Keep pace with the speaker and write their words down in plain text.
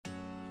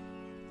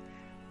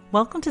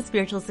Welcome to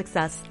Spiritual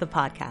Success, the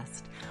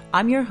podcast.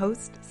 I'm your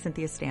host,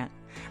 Cynthia Stant.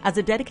 As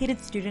a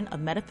dedicated student of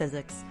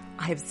metaphysics,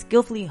 I have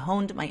skillfully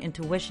honed my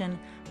intuition,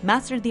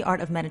 mastered the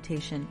art of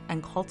meditation,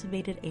 and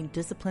cultivated a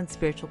disciplined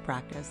spiritual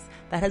practice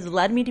that has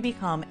led me to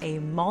become a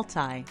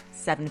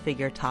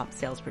multi-seven-figure top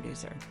sales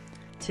producer.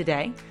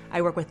 Today,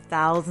 I work with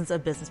thousands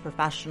of business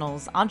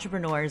professionals,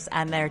 entrepreneurs,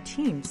 and their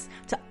teams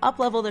to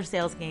up-level their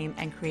sales game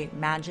and create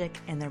magic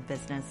in their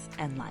business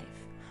and life.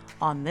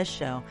 On this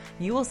show,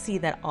 you will see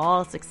that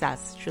all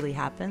success truly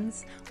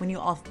happens when you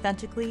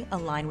authentically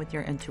align with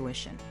your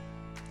intuition.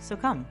 So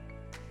come,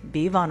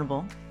 be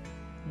vulnerable,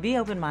 be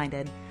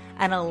open-minded,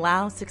 and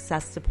allow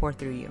success to pour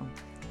through you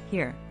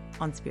here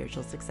on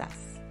Spiritual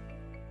Success.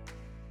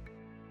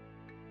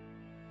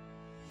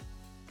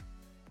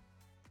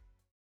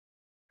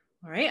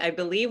 All right, I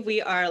believe we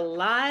are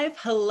live.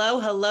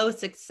 Hello,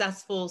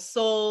 successful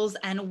souls,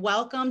 and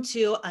welcome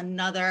to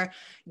another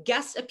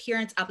guest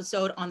appearance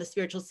episode on the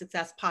Spiritual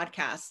Success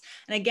Podcast.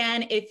 And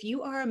again, if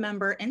you are a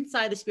member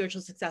inside the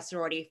Spiritual Success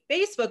Sorority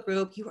Facebook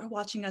group, you are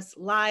watching us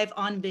live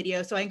on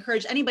video. So I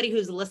encourage anybody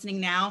who's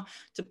listening now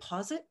to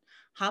pause it,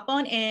 hop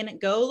on in,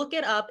 go look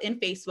it up in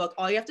Facebook.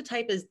 All you have to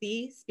type is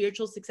the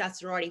Spiritual Success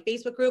Sorority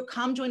Facebook group.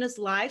 Come join us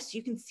live so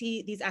you can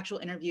see these actual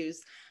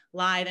interviews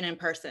live and in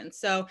person.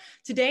 So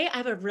today I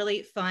have a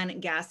really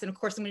fun guest. And of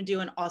course, I'm going to do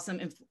an awesome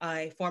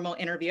formal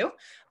interview.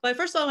 But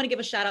first of all, I want to give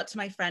a shout out to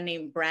my friend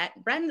named Brett.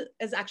 Brett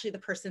is actually the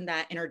person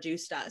that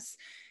introduced us.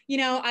 You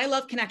know, I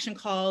love connection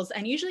calls,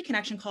 and usually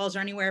connection calls are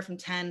anywhere from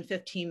 10,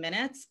 15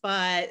 minutes.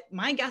 But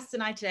my guest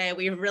and I today,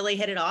 we really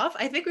hit it off.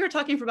 I think we were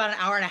talking for about an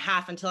hour and a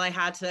half until I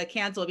had to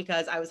cancel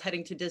because I was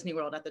heading to Disney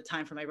World at the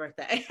time for my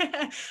birthday.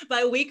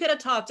 But we could have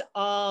talked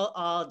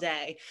all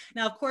day.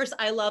 Now, of course,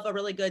 I love a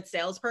really good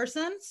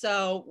salesperson,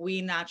 so we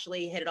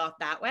naturally hit it off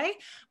that way.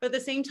 But at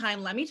the same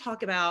time, let me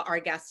talk about our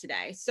guest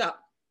today. So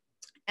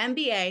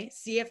MBA,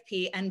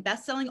 CFP, and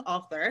best-selling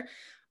author,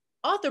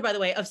 by the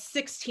way, of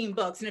 16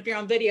 books. And if you're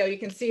on video, you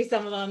can see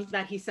some of them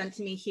that he sent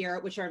to me here,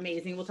 which are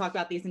amazing. We'll talk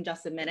about these in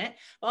just a minute.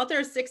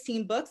 Author of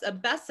 16 books, a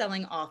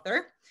best-selling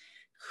author.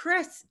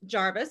 Chris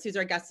Jarvis, who's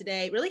our guest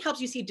today, really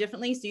helps you see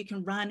differently so you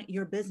can run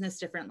your business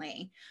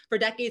differently. For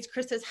decades,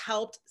 Chris has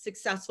helped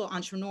successful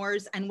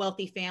entrepreneurs and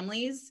wealthy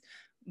families.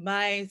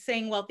 By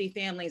saying wealthy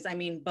families, I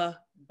mean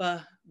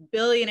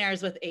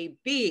billionaires with a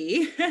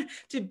B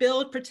to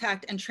build,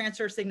 protect, and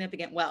transfer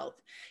significant wealth.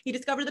 He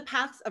discovered the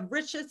paths of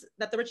riches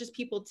that the richest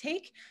people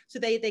take so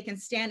they can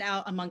stand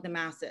out among the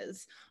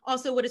masses.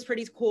 Also, what is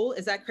pretty cool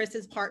is that Chris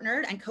has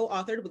partnered and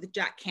co-authored with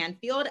Jack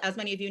Canfield, as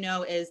many of you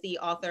know, is the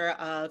author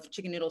of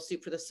Chicken Noodle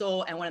Soup for the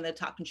Soul and one of the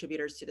top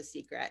contributors to The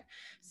Secret.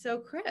 So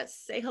Chris,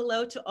 say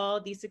hello to all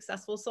these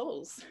successful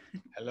souls.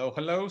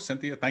 Hello,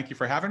 Cynthia. Thank you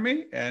for having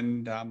me,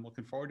 and I'm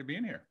looking forward to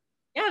being here.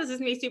 Yeah, this is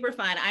gonna be super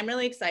fun. I'm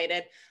really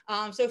excited.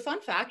 So fun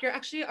fact, you're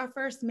actually our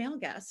first male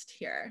guest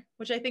here,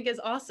 which I think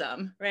is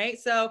awesome, right?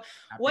 So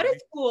what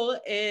is cool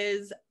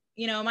is,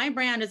 you know, my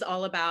brand is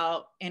all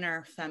about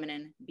inner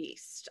feminine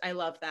beast. I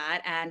love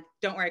that. And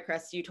don't worry,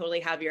 Chris, you totally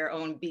have your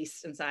own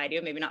beast inside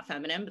you, maybe not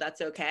feminine, but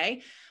that's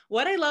okay.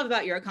 What I love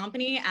about your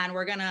company, and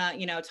we're gonna,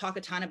 you know, talk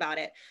a ton about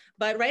it,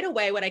 but right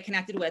away, what I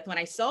connected with when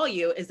I saw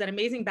you is that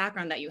amazing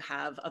background that you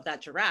have of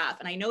that giraffe.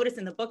 And I noticed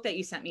in the book that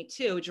you sent me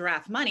too,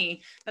 Giraffe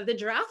Money, that the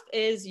giraffe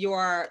is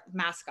your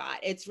mascot.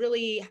 It's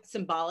really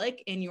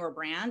symbolic in your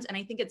brand. And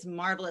I think it's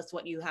marvelous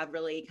what you have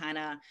really kind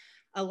of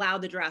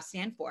allowed the giraffe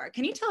stand for.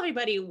 Can you tell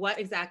everybody what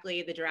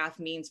exactly the giraffe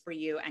means for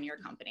you and your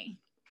company?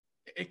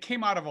 It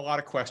came out of a lot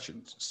of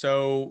questions.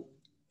 So,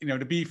 you know,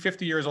 to be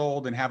 50 years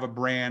old and have a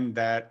brand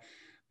that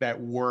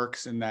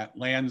works and that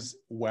lands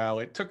well,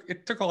 it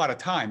took a lot of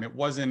time.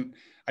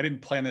 I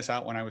didn't plan this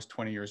out when I was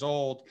 20 years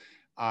old.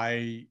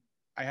 I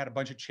had a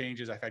bunch of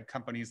changes. I've had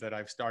companies that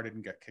I've started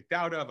and got kicked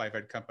out of. I've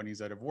had companies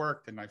that have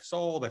worked and I've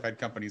sold. I've had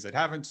companies that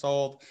haven't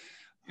sold.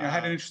 You know, I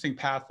had an interesting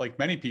path like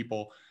many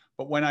people.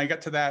 But when I got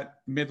to that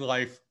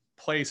midlife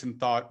place and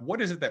thought,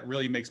 what is it that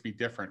really makes me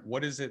different?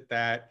 What is it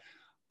that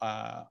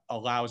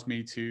allows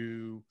me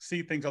to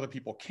see things other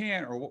people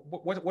can't? Or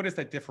what is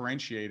that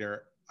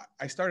differentiator?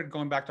 I started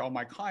going back to all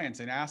my clients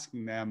and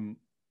asking them,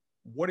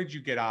 what did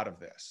you get out of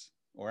this?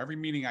 Or every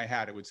meeting I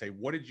had, it would say,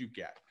 what did you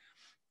get?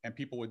 And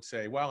people would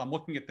say, well, I'm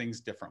looking at things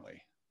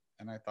differently.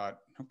 And I thought,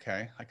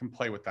 okay, I can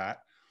play with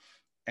that.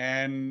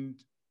 And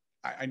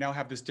I now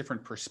have this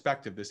different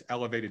perspective, this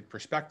elevated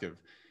perspective,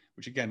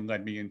 which again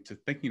led me into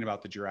thinking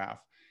about the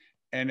giraffe.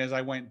 And as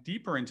I went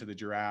deeper into the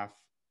giraffe,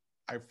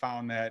 I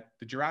found that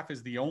the giraffe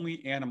is the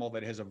only animal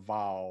that has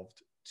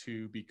evolved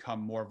to become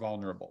more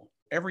vulnerable.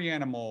 Every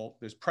animal,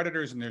 there's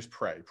predators and there's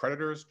prey.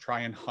 Predators try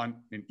and hunt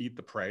and eat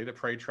the prey. The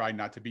prey try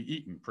not to be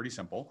eaten, pretty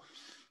simple.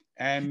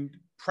 And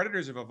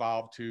predators have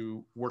evolved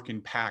to work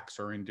in packs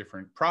or in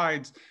different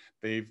prides.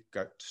 They've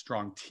got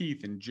strong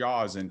teeth and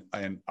jaws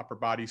and upper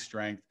body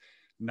strength,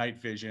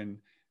 night vision.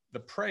 The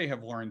prey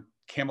have learned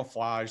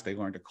camouflage. They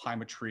learn to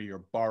climb a tree or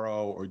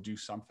burrow or do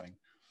something.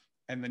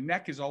 And the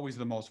neck is always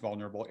the most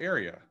vulnerable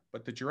area.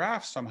 But the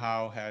giraffe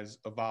somehow has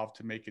evolved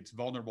to make its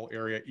vulnerable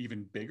area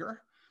even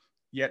bigger.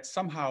 Yet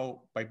somehow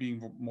by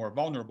being more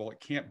vulnerable, it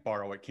can't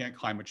burrow, it can't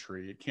climb a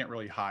tree, it can't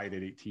really hide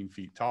at 18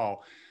 feet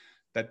tall,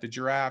 that the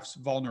giraffe's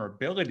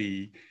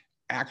vulnerability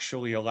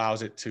actually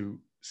allows it to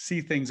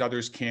see things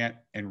others can't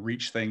and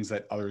reach things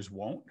that others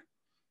won't.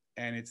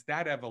 And it's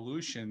that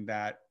evolution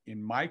that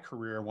in my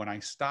career, when I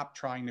stopped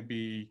trying to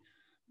be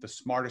the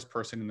smartest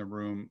person in the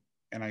room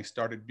and I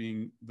started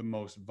being the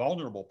most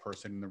vulnerable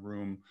person in the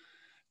room,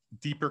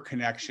 deeper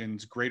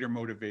connections, greater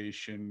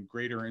motivation,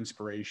 greater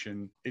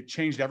inspiration, it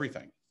changed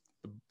everything.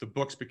 The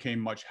books became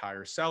much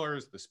higher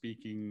sellers. The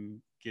speaking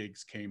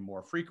gigs came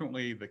more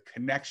frequently. The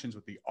connections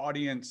with the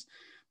audience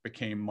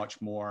became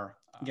much more,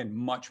 again,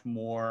 much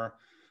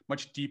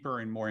deeper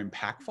and more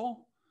impactful.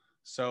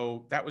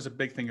 So that was a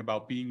big thing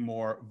about being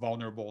more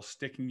vulnerable,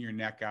 sticking your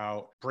neck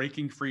out,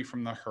 breaking free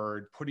from the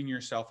herd, putting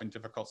yourself in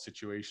difficult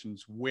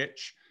situations,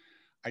 which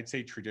I'd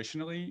say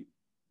traditionally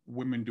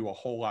women do a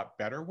whole lot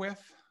better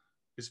with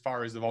as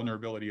far as the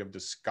vulnerability of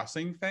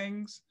discussing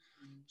things.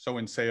 So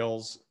in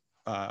sales,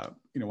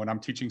 when I'm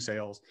teaching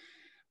sales,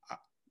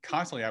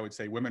 constantly I would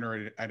say women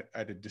are at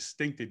a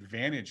distinct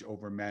advantage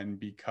over men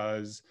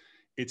because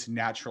it's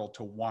natural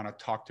to want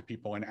to talk to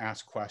people and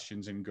ask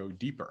questions and go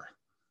deeper,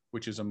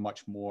 which is a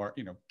much more,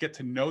 get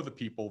to know the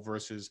people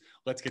versus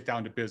let's get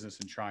down to business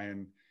and try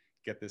and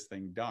get this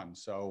thing done.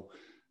 So,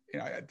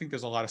 I think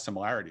there's a lot of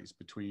similarities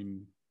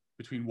between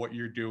what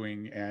you're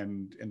doing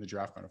and the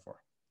giraffe metaphor.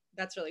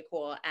 That's really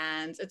cool.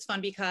 And it's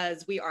fun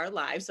because we are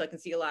live, so I can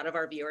see a lot of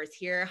our viewers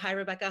here. Hi,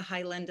 Rebecca.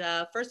 Hi,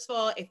 Linda. First of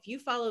all, if you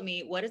follow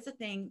me, what is the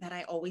thing that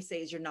I always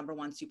say is your number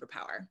one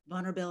superpower?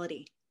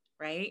 Vulnerability,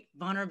 right?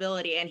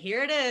 Vulnerability. And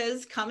here it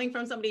is coming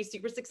from somebody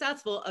super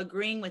successful,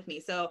 agreeing with me.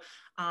 So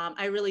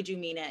I really do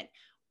mean it.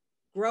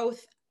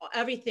 Growth,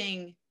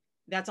 everything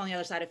that's on the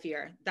other side of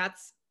fear.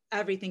 That's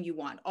everything you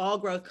want. All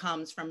growth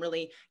comes from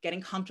really getting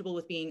comfortable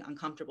with being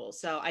uncomfortable.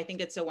 So I think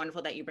it's so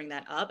wonderful that you bring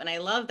that up. And I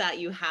love that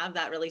you have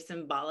that really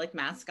symbolic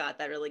mascot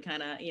that really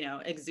kind of,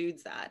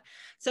 exudes that.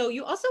 So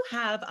you also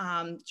have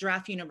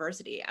Giraffe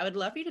University. I would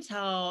love for you to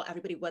tell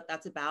everybody what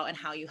that's about and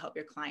how you help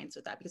your clients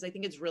with that, because I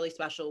think it's really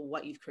special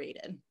what you've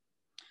created.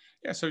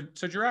 Yeah, so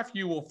Giraffe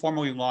U will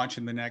formally launch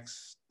in the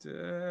next,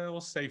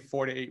 we'll say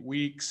 4 to 8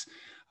 weeks,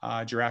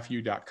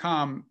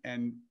 giraffeu.com.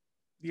 And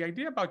the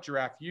idea about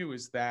Giraffe U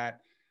is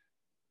that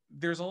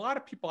there's a lot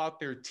of people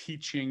out there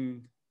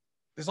teaching.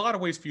 There's a lot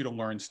of ways for you to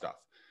learn stuff,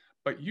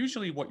 but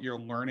usually what you're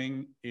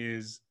learning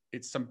is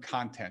it's some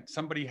content.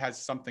 Somebody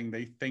has something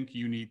they think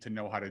you need to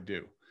know how to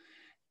do.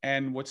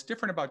 And what's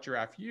different about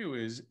Giraffe U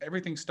is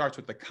everything starts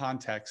with the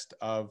context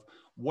of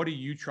what are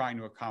you trying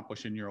to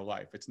accomplish in your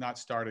life? It's not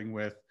starting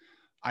with,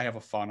 I have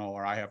a funnel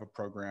or I have a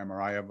program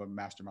or I have a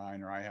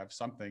mastermind or I have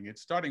something.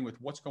 It's starting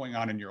with what's going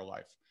on in your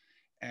life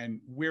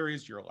and where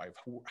is your life?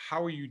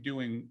 How are you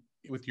doing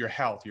with your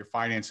health, your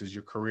finances,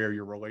 your career,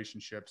 your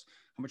relationships?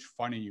 How much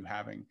fun are you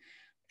having?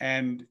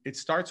 And it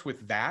starts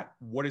with that.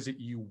 What is it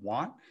you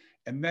want?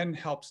 And then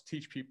helps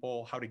teach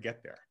people how to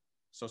get there.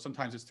 So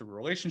sometimes it's through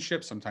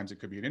relationships. Sometimes it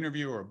could be an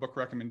interview or a book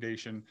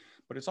recommendation,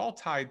 but it's all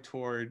tied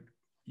toward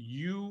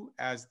you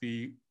as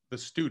the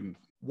student.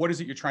 What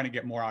is it you're trying to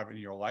get more out of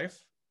your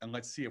life? And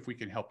let's see if we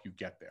can help you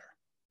get there.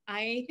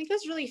 I think it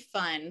was really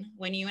fun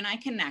when you and I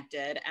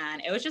connected,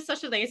 and it was just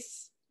such a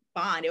nice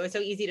bond. It was so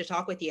easy to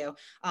talk with you.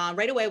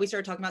 Right away, we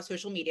started talking about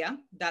social media.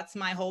 That's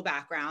my whole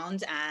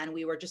background. And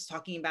we were just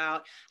talking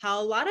about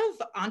how a lot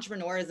of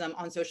entrepreneurism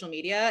on social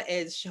media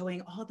is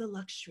showing all the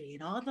luxury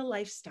and all the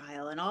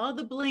lifestyle and all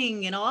the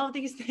bling and all of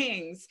these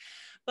things.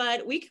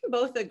 But we can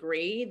both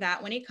agree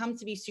that when it comes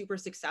to be super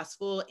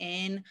successful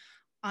in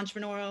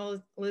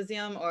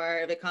entrepreneurialism, or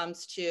if it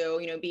comes to,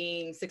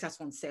 being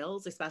successful in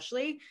sales,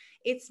 especially,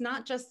 it's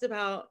not just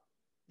about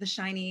the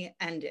shiny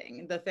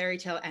ending, the fairy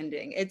tale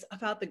ending. It's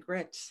about the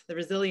grit, the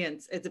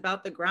resilience. It's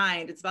about the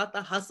grind. It's about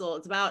the hustle.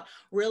 It's about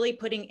really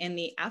putting in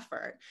the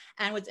effort.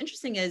 And what's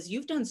interesting is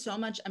you've done so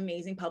much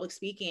amazing public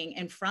speaking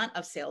in front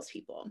of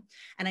salespeople.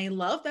 And I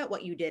love that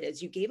what you did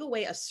is you gave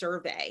away a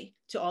survey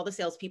to all the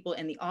salespeople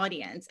in the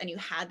audience, and you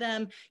had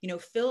them,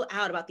 fill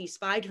out about these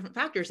 5 different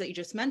factors that you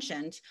just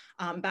mentioned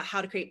about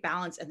how to create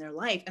balance in their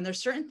life. And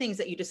there's certain things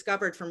that you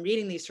discovered from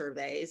reading these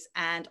surveys,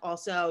 and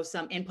also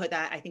some input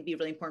that I think be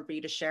really important for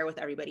you to share with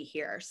everybody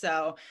here.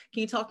 So can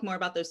you talk more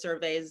about those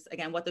surveys,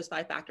 again, what those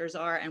 5 factors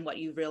are and what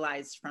you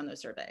realized from those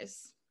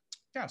surveys?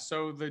 Yeah,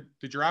 so the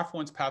Giraffe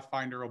Fluence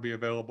Pathfinder will be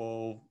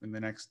available in the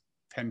next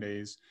 10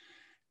 days.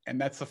 And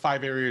that's the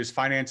 5 areas: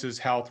 finances,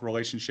 health,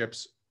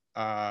 relationships,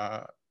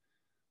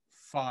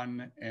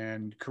 fun,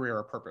 and career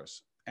or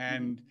purpose.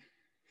 And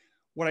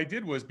what I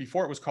did was,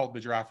 before it was called the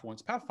Giraffe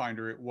Fluence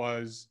Pathfinder,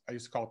 I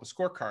used to call it the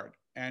scorecard.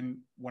 And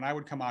when I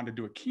would come on to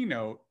do a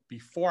keynote,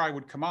 before I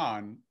would come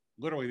on,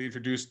 literally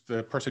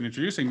the person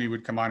introducing me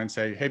would come on and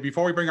say, hey,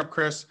 before we bring up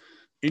Chris,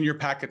 in your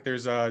packet,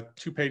 there's a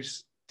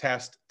 2-page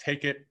test,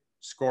 take it,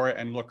 score it,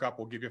 and look up,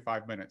 we'll give you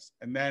 5 minutes.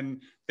 And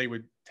then they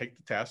would take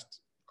the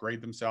test,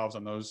 grade themselves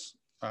on those,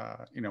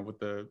 with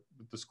the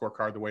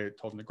scorecard, the way it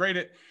told them to grade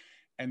it.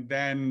 And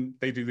then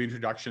they do the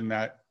introduction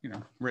that,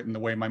 written the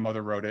way my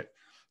mother wrote it.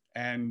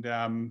 And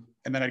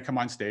then I'd come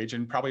on stage,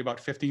 and probably about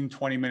 15,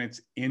 20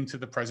 minutes into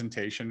the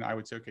presentation, I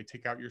would say, okay,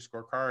 take out your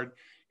scorecard,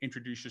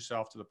 introduce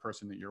yourself to the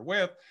person that you're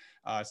with,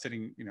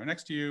 sitting,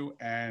 next to you,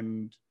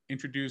 and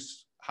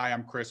introduce, hi,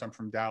 I'm Chris, I'm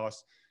from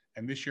Dallas.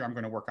 And this year I'm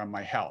going to work on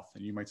my health.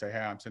 And you might say, hey,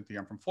 I'm Cynthia,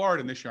 I'm from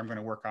Florida. And this year I'm going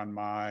to work on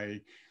my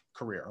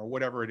career, or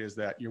whatever it is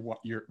that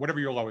whatever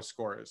your lowest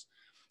score is.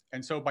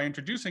 And so by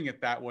introducing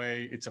it that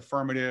way, it's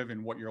affirmative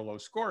in what your low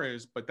score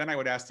is. But then I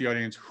would ask the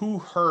audience, who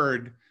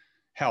heard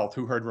health,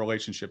 who heard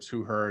relationships,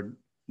 who heard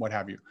what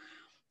have you.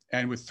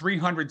 And with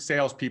 300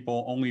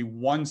 salespeople, only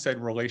one said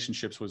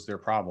relationships was their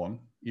problem,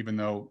 even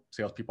though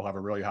salespeople have a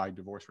really high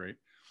divorce rate.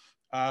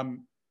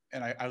 And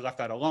I left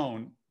that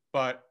alone.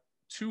 But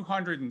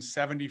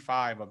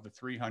 275 of the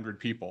 300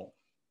 people,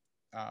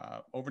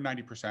 over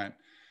 90%,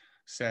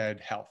 said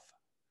health.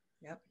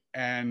 Yep.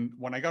 And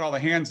when I got all the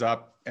hands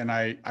up, and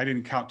I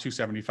didn't count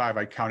 275,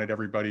 I counted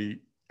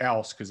everybody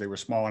else because they were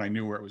small and I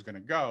knew where it was going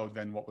to go.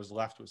 Then what was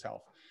left was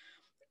health.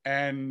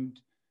 And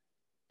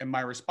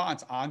my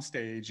response on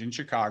stage in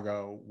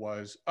Chicago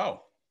was,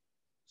 oh,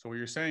 so what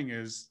you're saying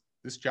is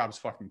this job's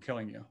fucking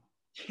killing you.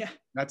 Yeah.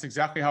 That's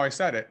exactly how I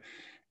said it.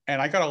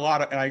 And I got a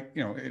lot of, and I,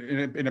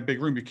 in a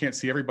big room, you can't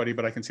see everybody,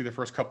 but I can see the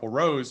first couple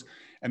rows,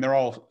 and they're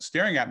all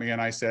staring at me.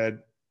 And I said,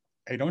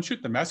 hey, don't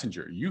shoot the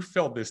messenger. You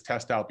filled this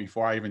test out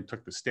before I even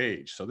took the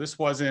stage. So this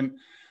wasn't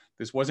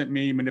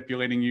me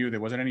manipulating you. There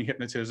wasn't any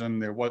hypnotism.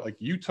 There was, like,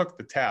 you took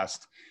the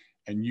test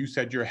and you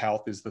said your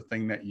health is the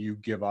thing that you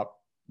give up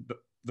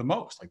the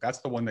most. Like, that's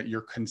the one that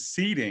you're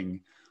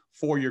conceding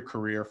for your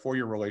career, for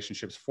your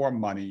relationships, for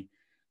money.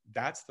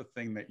 That's the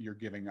thing that you're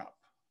giving up.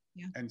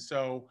 Yeah. And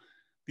so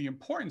the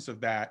importance of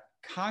that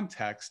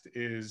context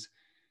is,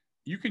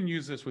 you can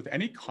use this with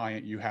any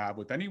client you have,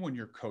 with anyone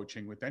you're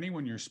coaching, with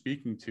anyone you're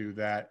speaking to,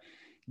 that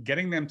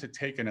getting them to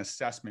take an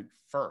assessment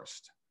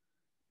first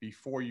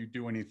before you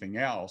do anything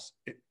else,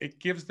 it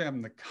gives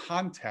them the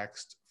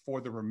context for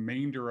the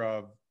remainder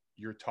of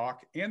your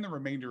talk and the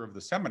remainder of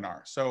the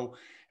seminar. So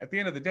at the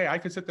end of the day, I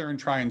could sit there and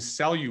try and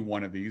sell you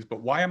one of these,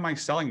 but why am I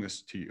selling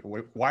this to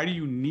you? Why do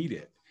you need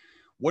it?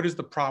 What is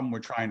the problem we're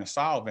trying to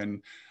solve?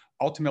 And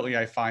ultimately,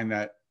 I find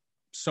that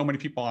so many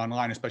people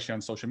online, especially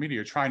on social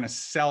media, are trying to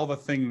sell the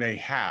thing they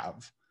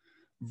have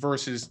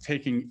versus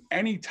taking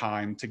any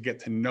time to get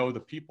to know the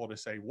people, to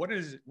say, what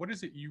is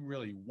it you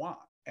really want?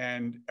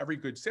 And every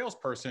good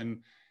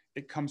salesperson,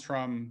 it comes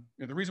from,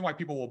 the reason why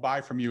people will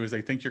buy from you is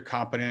they think you're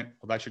competent.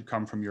 Well, that should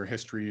come from your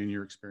history and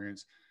your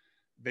experience.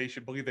 They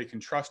should believe they can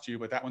trust you,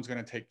 but that one's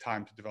going to take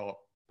time to develop.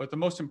 But the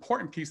most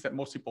important piece that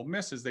most people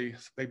miss is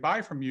they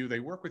buy from you, they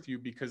work with you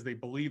because they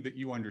believe that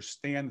you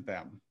understand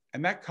them.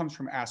 And that comes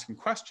from asking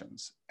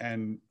questions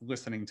and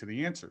listening to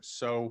the answers.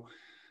 So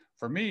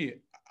for me,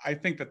 I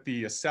think that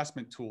the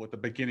assessment tool at the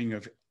beginning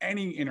of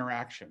any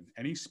interaction,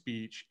 any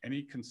speech,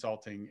 any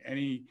consulting,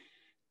 any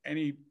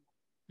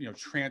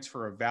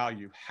transfer of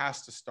value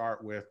has to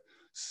start with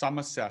some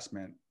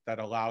assessment that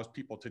allows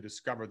people to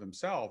discover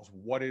themselves.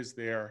 What's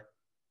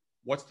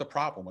the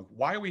problem? Like,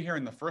 why are we here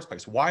in the first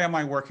place? Why am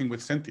I working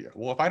with Cynthia?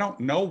 Well, if I don't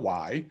know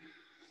why,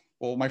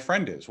 well, my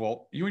friend is.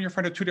 Well, you and your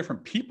friend are two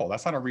different people.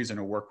 That's not a reason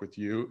to work with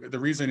you. The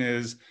reason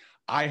is,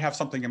 I have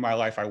something in my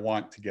life I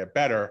want to get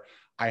better.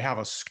 I have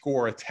a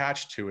score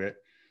attached to it,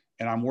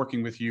 and I'm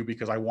working with you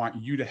because I want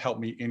you to help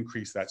me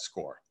increase that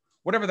score,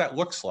 whatever that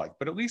looks like.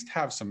 But at least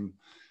have some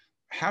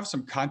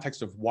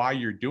context of why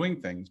you're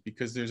doing things,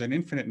 because there's an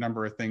infinite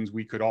number of things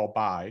we could all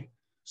buy,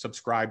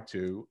 subscribe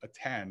to,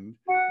 attend,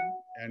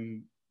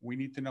 and we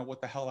need to know what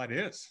the hell that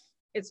is.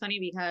 It's funny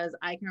because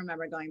I can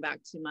remember going back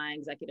to my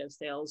executive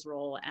sales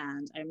role,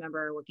 and I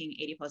remember working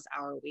 80+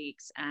 hour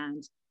weeks,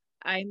 and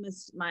I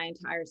missed my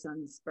entire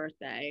son's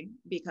birthday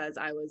because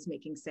I was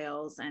making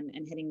sales and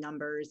hitting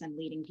numbers and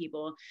leading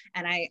people.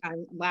 And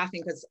I'm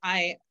laughing because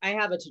I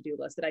have a to-do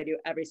list that I do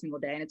every single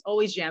day, and it's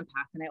always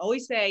jam-packed. And I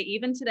always say,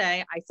 even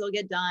today, I still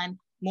get done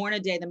more in a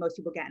day than most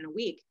people get in a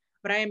week.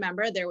 But I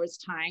remember there was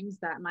times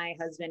that my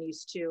husband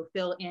used to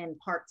fill in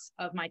parts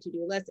of my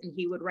to-do list, and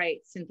he would write,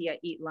 Cynthia,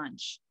 eat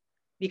lunch,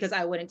 because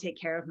I wouldn't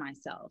take care of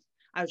myself.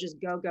 I was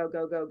just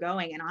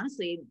going. And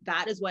honestly,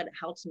 that is what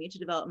helped me to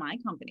develop my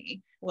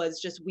company, was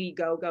just we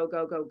go,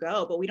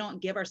 but we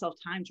don't give ourselves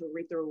time to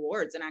reap the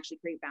rewards and actually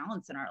create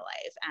balance in our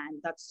life.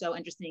 And that's so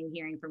interesting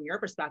hearing from your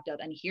perspective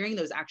and hearing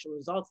those actual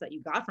results that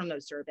you got from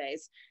those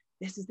surveys.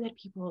 This is it,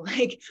 people.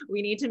 Like,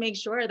 we need to make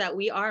sure that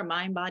we are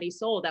mind, body,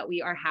 soul, that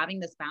we are having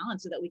this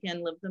balance so that we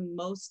can live the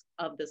most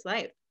of this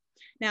life.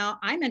 Now,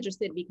 I'm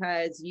interested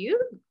because you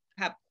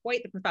have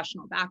quite the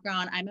professional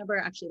background. I remember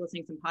actually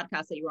listening to some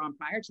podcasts that you were on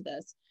prior to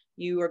this.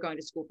 You were going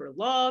to school for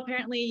law,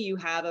 apparently. You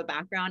have a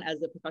background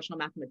as a professional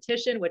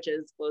mathematician, which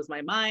blows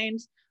my mind.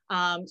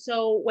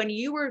 So when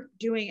you were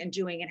doing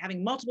and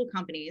having multiple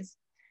companies,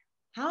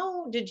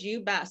 how did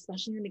you best,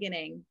 especially in the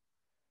beginning,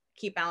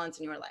 keep balance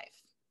in your life?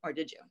 Or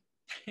did you?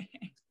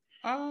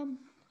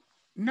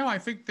 No, I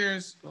think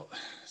there's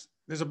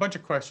a bunch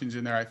of questions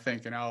in there, I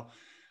think, and I'll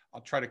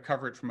try to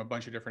cover it from a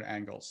bunch of different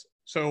angles.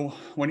 So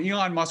when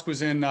Elon Musk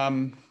was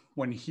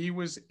when he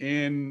was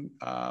in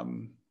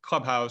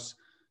Clubhouse,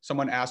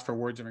 someone asked for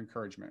words of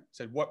encouragement,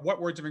 said, what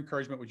words of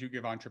encouragement would you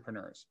give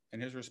entrepreneurs?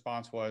 And his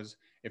response was,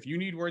 if you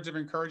need words of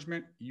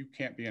encouragement, you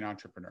can't be an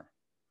entrepreneur.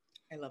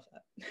 I love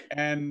that.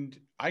 And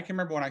I can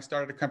remember when I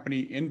started a company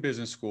in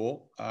business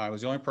school, I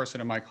was the only person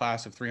in my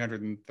class of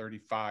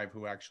 335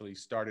 who actually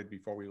started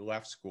before we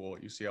left school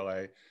at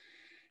UCLA.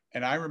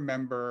 And I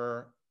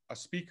remember a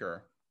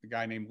speaker, a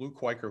guy named Lou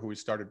Quaker, who had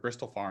started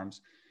Bristol Farms,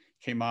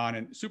 came on,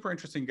 and super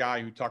interesting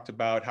guy who talked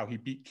about how he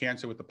beat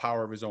cancer with the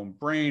power of his own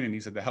brain. And he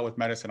said, the hell with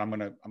medicine, I'm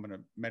gonna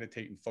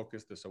meditate and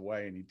focus this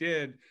away. And he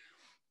did.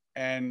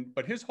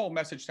 But his whole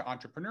message to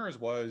entrepreneurs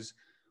was,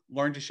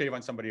 learn to shave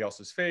on somebody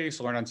else's face,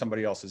 learn on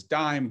somebody else's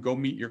dime, go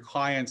meet your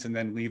clients, and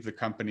then leave the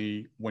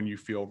company when you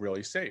feel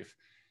really safe.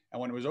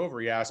 And when it was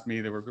over, he asked me,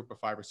 there were a group of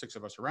 5 or 6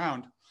 of us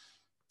around,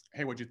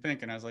 hey, what'd you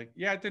think? And I was like,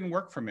 yeah, it didn't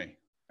work for me.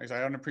 I said,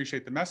 I don't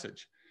appreciate the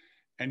message.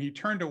 And he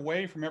turned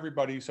away from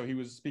everybody. So he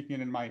was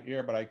speaking in my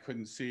ear, but I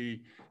couldn't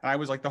see. And I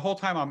was like, the whole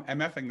time I'm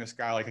MFing this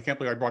guy, like, I can't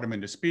believe I brought him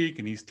in to speak,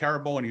 and he's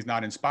terrible, and he's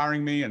not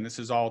inspiring me. And this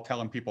is all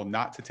telling people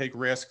not to take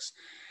risks.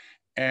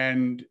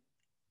 And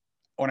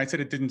when I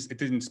said it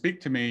didn't speak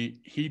to me,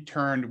 he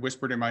turned,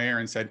 whispered in my ear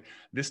and said,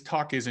 this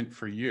talk isn't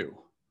for you.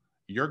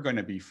 You're going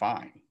to be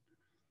fine.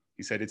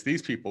 He said, it's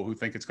these people who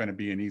think it's going to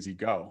be an easy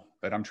go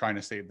that I'm trying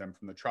to save them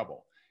from the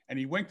trouble. And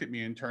he winked at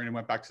me and turned and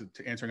went back to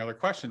answering other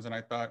questions. And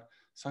I thought,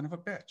 son of a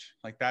bitch.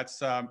 Like, that's,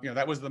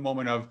 that was the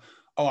moment of,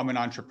 oh, I'm an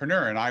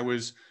entrepreneur. And I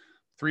was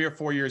 3 or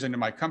 4 years into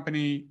my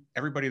company.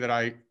 Everybody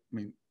that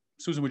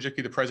Susan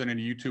Wojcicki, the president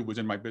of YouTube, was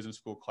in my business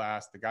school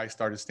class. The guy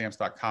started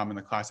stamps.com in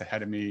the class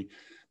ahead of me.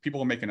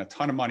 People were making a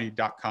ton of money,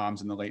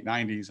 .coms in the late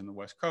 90s in the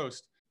West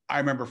Coast. I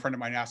remember a friend of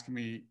mine asking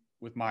me,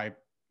 with my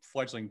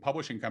fledgling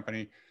publishing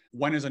company,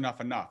 when is enough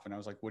enough? And I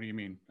was like, what do you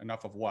mean?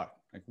 Enough of what?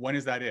 Like, when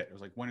is that it? I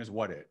was like, when is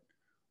what it?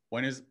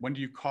 When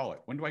do you call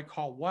it? When do I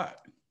call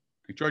what?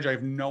 Like, George, I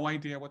have no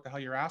idea what the hell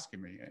you're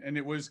asking me. And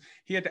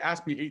he had to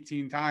ask me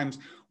 18 times,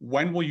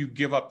 when will you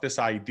give up this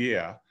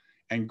idea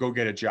and go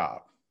get a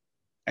job?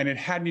 And it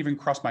hadn't even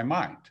crossed my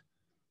mind.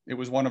 It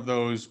was one of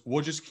those,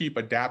 we'll just keep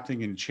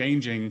adapting and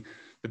changing.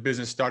 The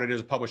business started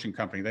as a publishing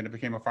company. Then it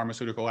became a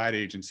pharmaceutical ad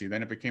agency.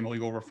 Then it became a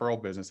legal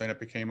referral business. Then it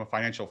became a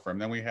financial firm.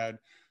 Then we had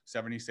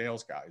 70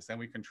 sales guys. Then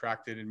we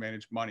contracted and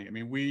managed money. I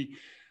mean,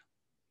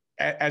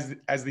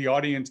 as the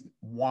audience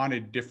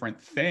wanted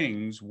different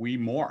things, we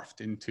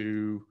morphed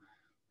into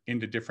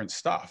different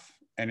stuff.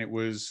 And it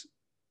was,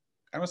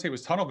 I don't say it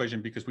was tunnel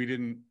vision, because we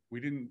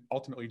didn't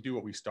ultimately do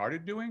what we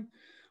started doing,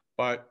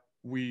 but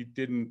we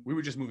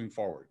were just moving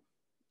forward.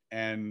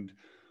 And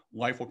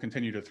life will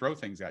continue to throw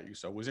things at you.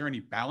 So was there any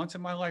balance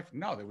in my life?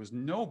 No, there was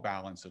no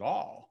balance at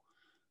all.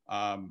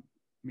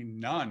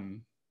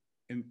 None,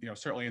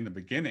 certainly in the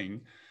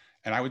beginning.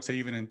 And I would say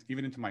even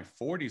into my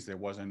 40s, there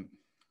wasn't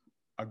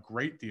a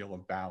great deal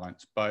of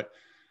balance. But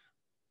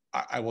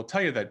I will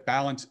tell you that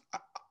balance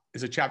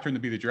is a chapter in the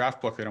Be the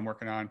Giraffe book that I'm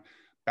working on.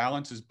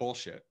 Balance is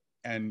bullshit.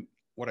 And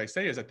what I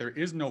say is that there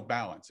is no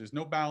balance. There's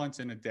no balance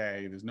in a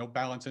day. There's no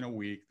balance in a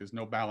week. There's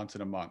no balance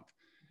in a month.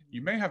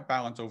 You may have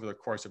balance over the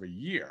course of a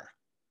year,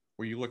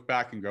 where you look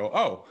back and go,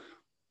 oh,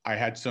 I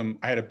had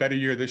a better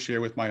year this year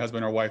with my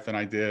husband or wife than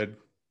I did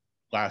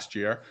last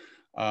year.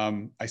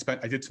 I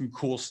did some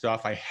cool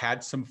stuff. I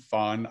had some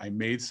fun. I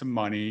made some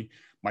money.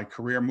 My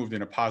career moved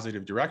in a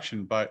positive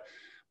direction. But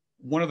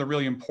one of the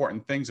really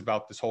important things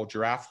about this whole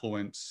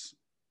Giraffluence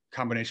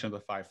combination of the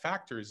 5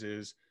 factors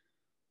is,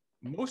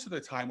 most of the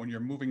time when you're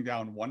moving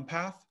down one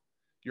path,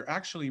 you're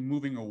actually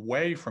moving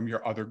away from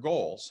your other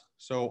goals.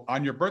 So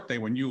on your birthday,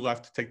 when you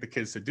left to take the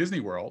kids to Disney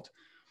World,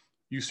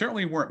 you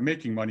certainly weren't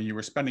making money. You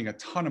were spending a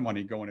ton of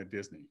money going to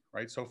Disney,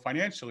 right? So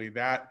financially,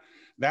 that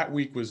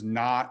week was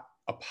not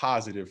a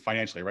positive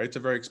financially, right? It's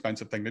a very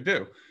expensive thing to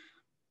do.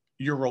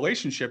 Your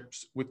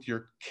relationships with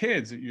your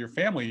kids, your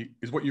family,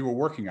 is what you were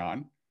working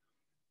on.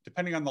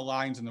 Depending on the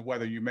lines and the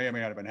weather, you may or may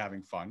not have been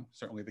having fun.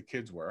 Certainly the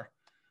kids were.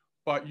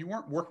 But you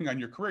weren't working on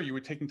your career. You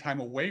were taking time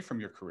away from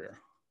your career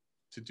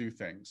to do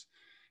things.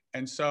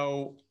 And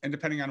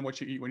depending on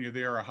what you eat when you're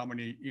there, or how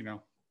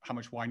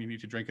much wine you need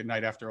to drink at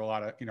night after a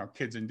lot of,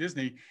 kids in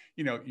Disney,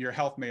 your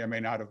health may or may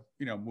not have,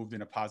 moved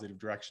in a positive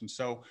direction.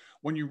 So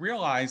when you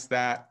realize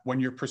that when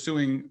you're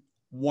pursuing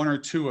 1 or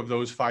 2 of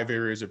those 5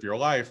 areas of your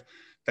life,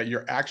 that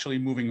you're actually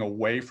moving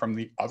away from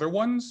the other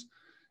ones,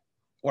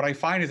 what I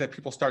find is that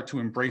people start to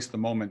embrace the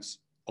moments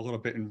a little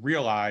bit and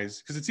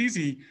realize, because it's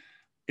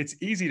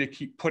easy to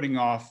keep putting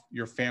off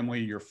your family,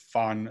 your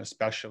fun,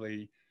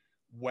 especially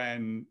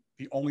when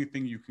the only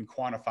thing you can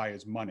quantify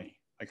is money.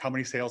 Like, how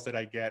many sales did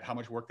I get? How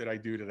much work did I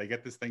do? Did I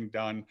get this thing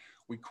done?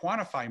 We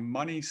quantify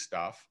money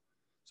stuff.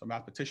 So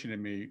mathematician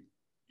in me,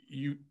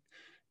 you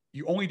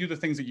only do the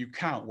things that you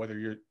count,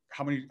 whether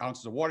how many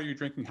ounces of water you're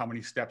drinking, how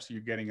many steps are you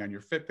getting on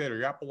your Fitbit or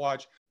your Apple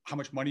Watch, how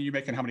much money you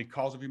make, and how many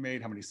calls have you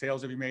made, how many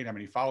sales have you made, how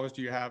many followers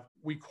do you have?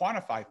 We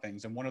quantify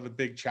things. And one of the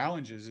big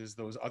challenges is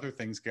those other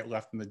things get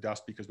left in the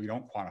dust because we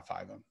don't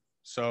quantify them.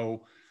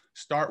 So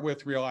start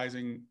with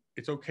realizing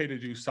it's okay to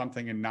do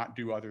something and not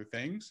do other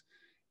things.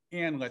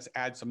 And let's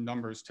add some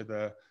numbers to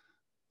the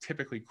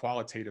typically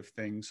qualitative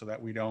things so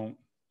we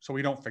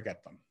don't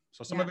forget them.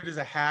 So some of it is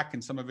a hack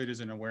and some of it is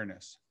an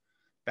awareness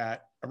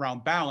that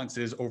around balance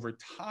is over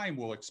time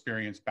we'll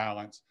experience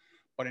balance.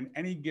 But in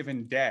any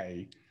given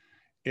day,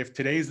 if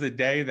today's the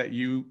day that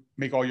you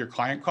make all your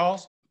client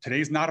calls,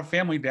 today's not a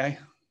family day.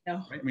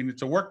 No. Right? I mean,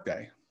 it's a work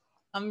day.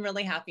 I'm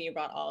really happy you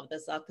brought all of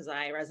this up because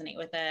I resonate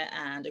with it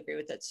and agree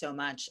with it so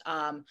much.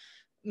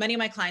 Many of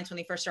my clients, when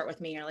they first start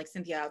with me, are like,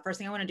 Cynthia, first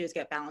thing I want to do is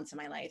get balance in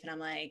my life. And I'm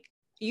like,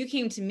 you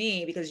came to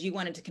me because you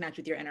wanted to connect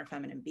with your inner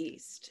feminine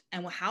beast.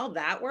 And how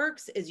that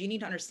works is you need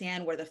to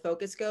understand where the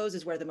focus goes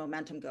is where the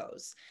momentum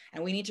goes.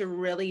 And we need to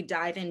really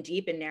dive in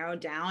deep and narrow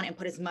down and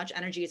put as much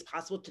energy as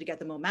possible to get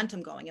the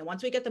momentum going. And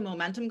once we get the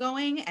momentum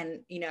going,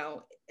 and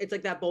it's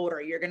like that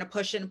boulder, you're going to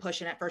push it and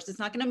push it. At first, it's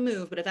not going to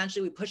move, but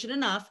eventually we push it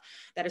enough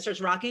that it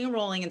starts rocking and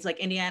rolling. It's like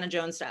Indiana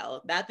Jones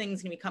style. That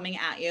thing's going to be coming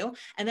at you.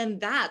 And then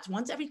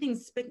once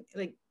everything's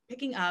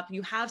picking up,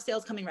 you have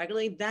sales coming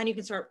regularly, then you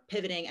can start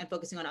pivoting and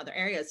focusing on other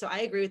areas. So I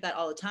agree with that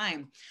all the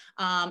time.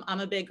 I'm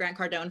a big Grant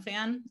Cardone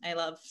fan. I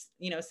love,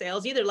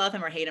 sales. You either love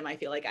him or hate him. I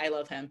feel like I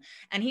love him.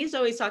 And he's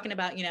always talking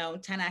about,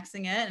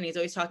 10Xing it. And he's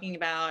always talking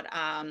about,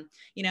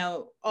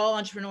 all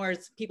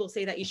entrepreneurs, people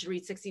say that you should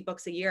read 60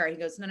 books a year. He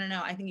goes,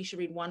 no. I think you should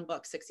read one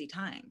book 60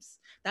 times.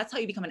 That's how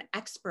you become an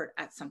expert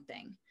at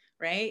something,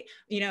 right?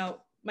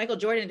 Michael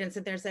Jordan didn't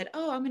sit there and said,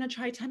 oh, I'm going to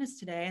try tennis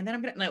today. And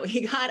then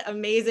he got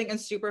amazing and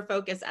super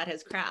focused at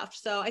his craft.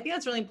 So I think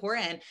that's really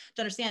important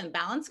to understand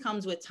balance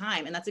comes with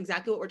time. And that's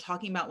exactly what we're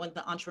talking about with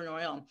the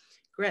entrepreneurial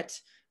grit,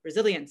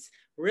 resilience,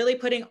 really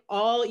putting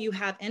all you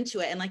have into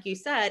it. And like you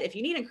said, if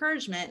you need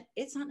encouragement,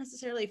 it's not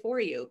necessarily for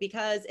you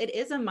because it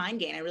is a mind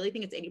game. I really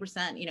think it's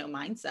 80%,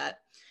 mindset.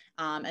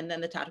 And then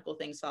the tactical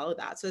things follow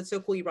that. So it's so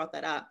cool you brought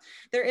that up.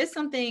 There is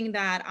something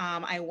that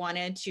I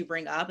wanted to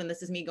bring up, and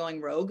this is me going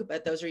rogue,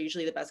 but those are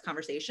usually the best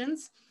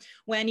conversations.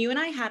 When you and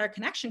I had our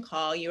connection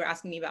call, you were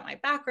asking me about my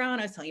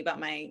background. I was telling you about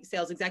my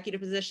sales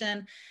executive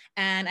position.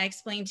 And I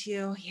explained to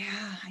you,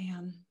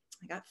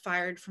 I got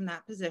fired from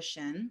that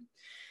position.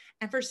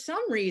 And for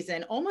some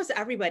reason, almost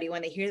everybody,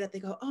 when they hear that, they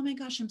go, oh my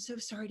gosh, I'm so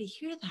sorry to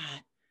hear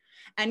that.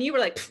 And you were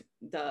like,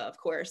 duh, of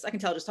course. I can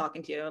tell just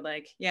talking to you,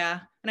 like, yeah.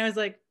 And I was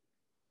like,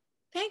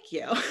 thank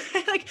you.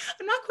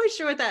 I'm not quite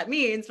sure what that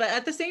means, but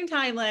at the same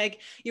time,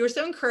 you were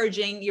so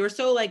encouraging. You were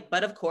so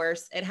but of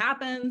course it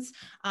happens.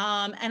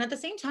 And at the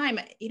same time,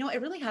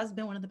 it really has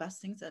been one of the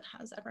best things that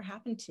has ever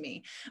happened to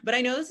me. But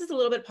I know this is a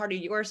little bit part of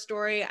your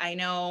story. I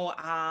know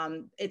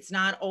it's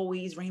not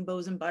always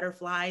rainbows and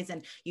butterflies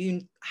and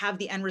you have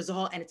the end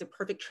result and it's a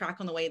perfect track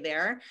on the way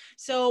there.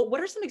 So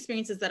what are some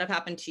experiences that have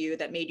happened to you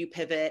that made you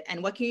pivot?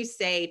 And what can you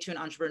say to an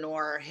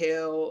entrepreneur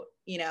who,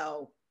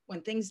 when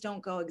things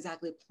don't go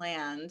exactly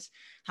planned,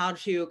 how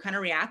to kind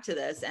of react to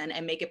this and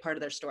make it part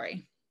of their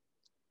story?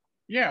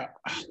 Yeah.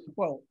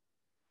 Well,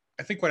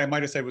 I think what I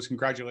might have said was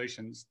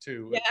congratulations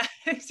too.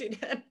 Yeah, you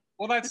did.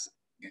 Well, that's,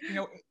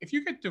 if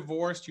you get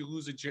divorced,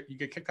 you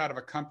get kicked out of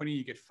a company,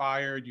 you get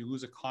fired, you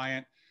lose a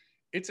client.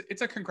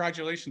 It's a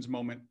congratulations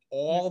moment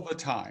all the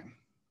time,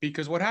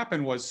 because what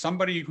happened was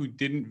somebody who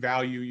didn't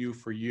value you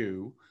for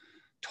you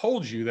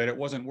told you that it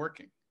wasn't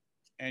working.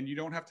 And you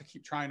don't have to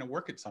keep trying to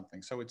work at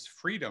something. So it's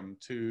freedom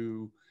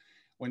to,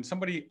 when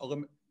somebody,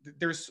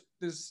 there's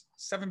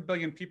 7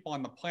 billion people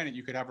on the planet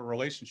you could have a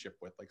relationship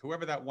with. Like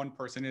whoever that one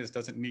person is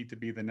doesn't need to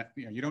be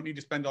you don't need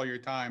to spend all your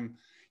time.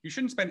 You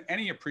shouldn't spend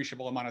any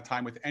appreciable amount of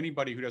time with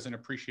anybody who doesn't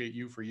appreciate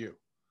you for you,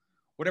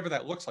 whatever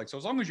that looks like. So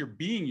as long as you're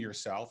being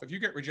yourself, if you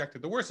get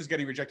rejected, the worst is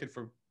getting rejected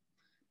for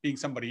being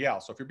somebody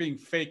else. So if you're being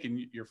fake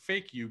and your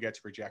fake you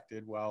gets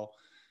rejected, well,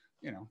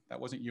 that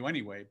wasn't you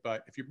anyway.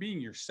 But if you're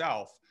being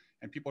yourself,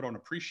 and people don't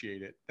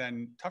appreciate it,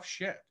 then tough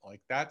shit.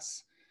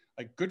 That's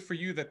good for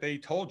you that they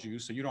told you,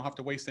 so you don't have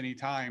to waste any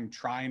time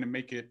trying to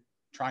make it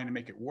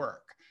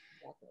work.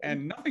 Exactly.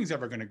 And nothing's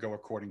ever going to go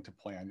according to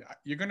plan.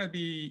 You're going to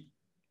be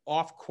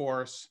off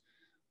course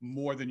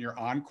more than you're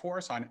on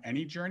course on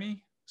any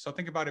journey. So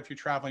think about if you're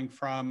traveling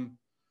from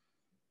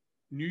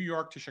New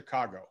York to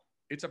Chicago,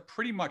 it's a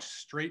pretty much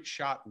straight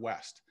shot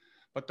west.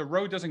 But the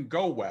road doesn't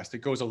go west.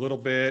 It goes a little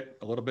bit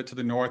to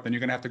the north, and you're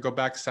going to have to go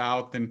back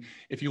south. And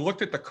if you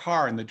looked at the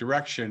car and the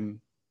direction,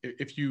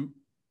 if you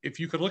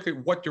could look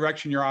at what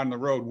direction you're on the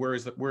road, where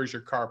is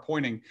your car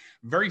pointing?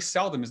 Very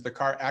seldom is the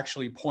car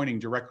actually pointing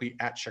directly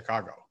at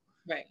Chicago.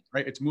 Right.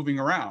 It's moving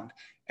around.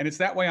 And it's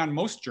that way on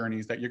most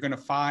journeys, that you're going to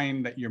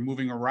find that you're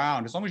moving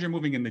around. As long as you're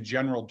moving in the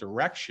general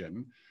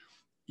direction,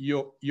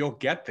 you'll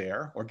get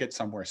there or get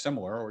somewhere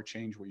similar or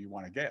change where you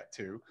want to get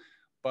to.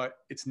 But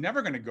it's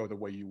never going to go the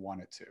way you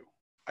want it to.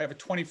 I have a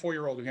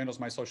 24-year-old who handles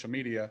my social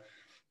media,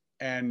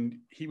 and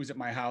he was at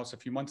my house a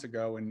few months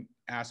ago and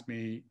asked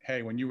me,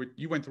 hey, when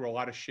you went through a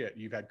lot of shit,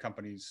 you've had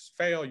companies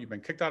fail, you've been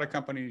kicked out of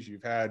companies,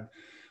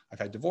 I've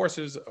had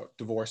divorces,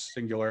 divorce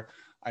singular.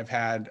 I've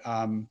had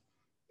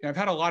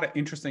a lot of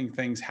interesting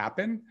things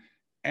happen.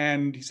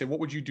 And he said,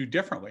 what would you do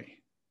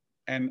differently?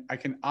 And I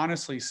can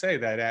honestly say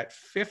that at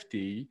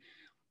 50,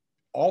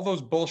 all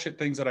those bullshit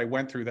things that I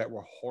went through that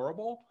were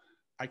horrible,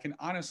 I can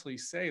honestly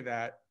say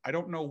that I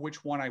don't know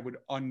which one I would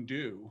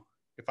undo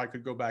if I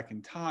could go back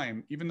in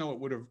time, even though it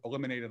would have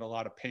eliminated a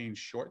lot of pain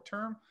short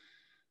term.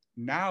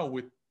 Now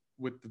with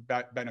with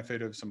the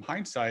benefit of some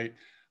hindsight,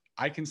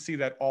 I can see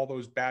that all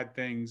those bad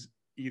things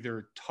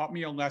either taught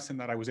me a lesson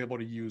that I was able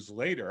to use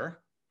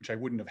later, which I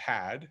wouldn't have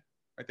had,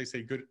 right? They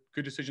say good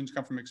decisions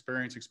come from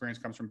experience, experience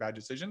comes from bad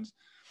decisions.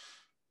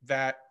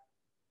 That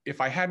if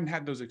I hadn't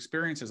had those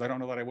experiences, I don't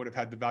know that I would have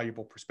had the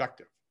valuable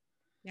perspective.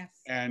 Yes.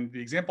 And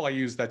the example I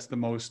use that's the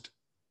most,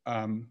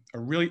 a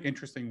really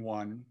interesting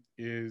one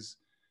is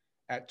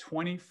at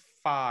 4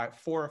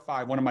 or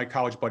 5, one of my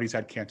college buddies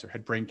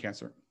had brain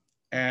cancer.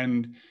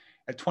 And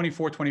at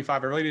 24,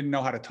 25, I really didn't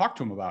know how to talk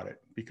to him about it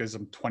because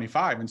I'm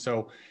 25. And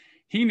so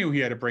he knew he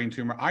had a brain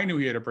tumor. I knew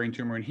he had a brain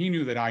tumor, and he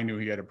knew that I knew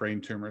he had a brain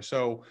tumor.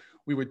 So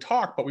we would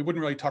talk, but we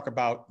wouldn't really talk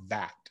about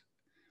that.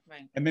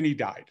 Right. And then he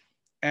died.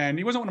 And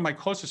he wasn't one of my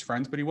closest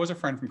friends, but he was a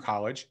friend from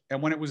college.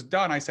 And when it was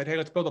done, I said, hey,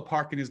 let's build a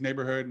park in his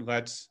neighborhood. And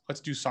let's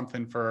do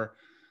something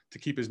to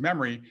keep his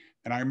memory.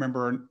 And I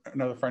remember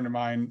another friend of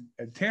mine,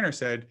 Tanner,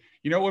 said,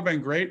 you know, it would have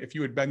been great if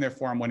you had been there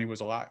for him when he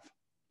was alive.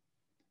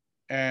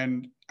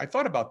 And I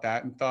thought about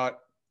that and thought,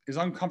 as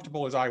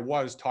uncomfortable as I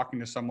was talking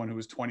to someone who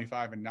was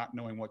 25 and not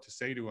knowing what to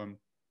say to him,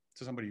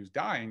 to somebody who's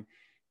dying,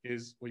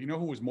 is, well, you know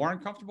who was more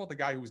uncomfortable? The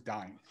guy who was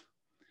dying.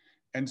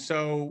 And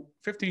so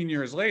 15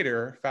 years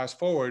later, fast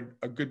forward,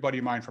 a good buddy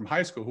of mine from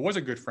high school, who was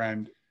a good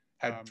friend,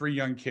 had 3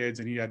 young kids,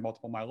 and he had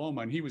multiple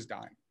myeloma, and he was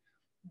dying.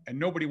 And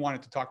nobody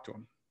wanted to talk to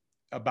him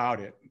about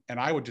it. And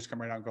I would just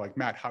come right out and go like,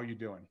 Matt, how are you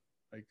doing?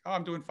 Like, oh,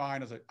 I'm doing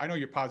fine. I was like, I know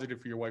you're positive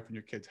for your wife and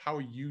your kids. How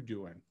are you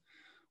doing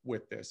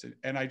with this?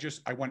 And I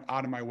went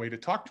out of my way to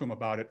talk to him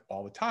about it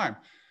all the time,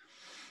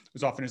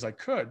 as often as I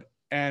could.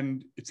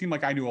 And it seemed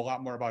like I knew a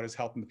lot more about his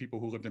health than the people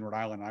who lived in Rhode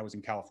Island. I was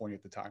in California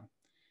at the time.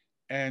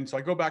 And so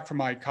I go back from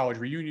my college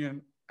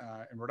reunion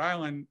in Rhode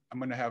Island. I'm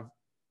going to have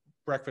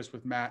breakfast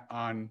with Matt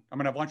I'm going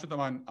to have lunch with him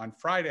on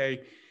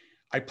Friday.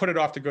 I put it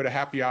off to go to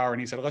happy hour, and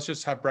he said, let's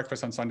just have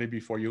breakfast on Sunday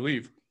before you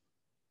leave.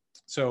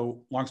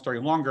 So long story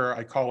longer,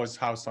 I call his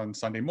house on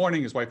Sunday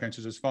morning. His wife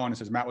answers his phone and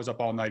says, Matt was up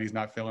all night. He's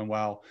not feeling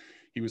well.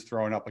 He was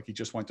throwing up, like he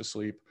just went to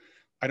sleep.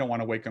 I don't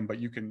want to wake him, but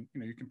you can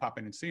pop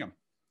in and see him.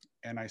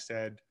 And I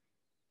said,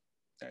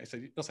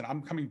 listen,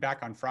 I'm coming back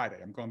on Friday.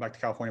 I'm going back to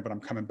California, but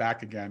I'm coming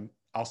back again.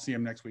 I'll see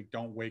him next week.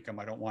 Don't wake him.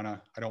 I don't want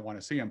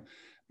to see him.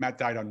 Matt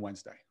died on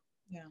Wednesday.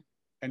 Yeah.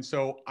 And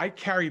so I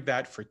carried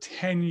that for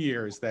 10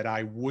 years that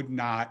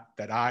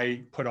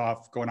I put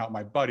off going out with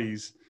my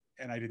buddies,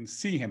 and I didn't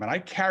see him. And I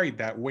carried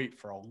that weight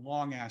for a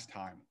long ass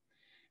time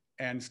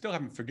and still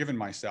haven't forgiven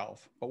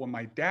myself. But when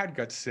my dad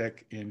got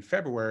sick in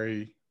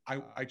February,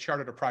 I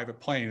chartered a private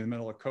plane in the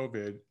middle of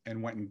COVID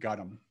and went and got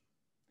him.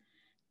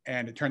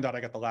 And it turned out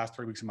I got the last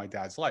 3 weeks of my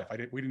dad's life.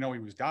 We didn't know he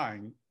was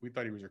dying. We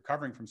thought he was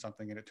recovering from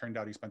something. And it turned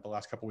out he spent the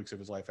last couple of weeks of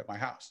his life at my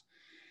house.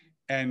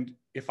 And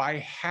if I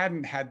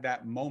hadn't had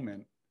that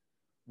moment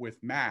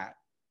with Matt,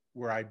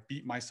 where I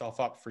beat myself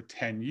up for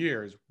 10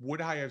 years,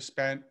 would I have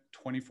spent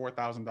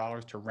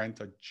 $24,000 to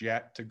rent a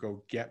jet to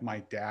go get my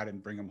dad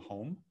and bring him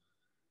home?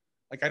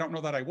 Like, I don't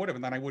know that I would have,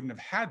 and then I wouldn't have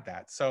had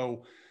that.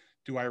 So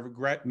do I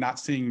regret not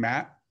seeing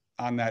Matt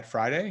on that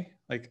Friday?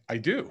 Like, I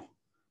do.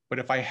 But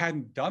if I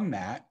hadn't done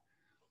that,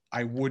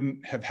 I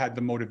wouldn't have had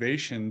the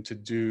motivation to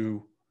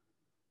do,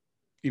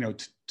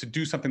 to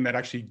do something that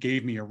actually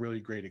gave me a really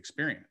great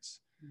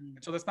experience. Mm-hmm.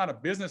 And so that's not a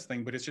business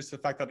thing, but it's just the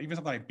fact that even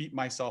something I beat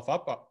myself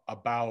up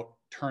about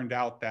turned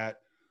out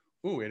that,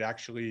 it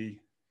actually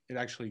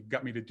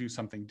got me to do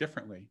something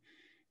differently.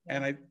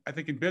 Yeah. And I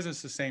think in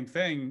business, the same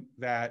thing,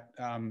 that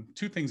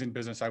 2 things in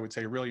business I would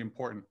say are really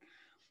important,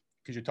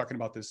 because you're talking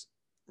about this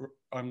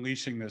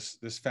unleashing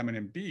this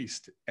feminine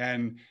beast.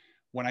 And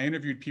when I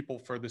interviewed people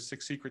for the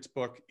 6 Secrets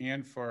book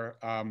and for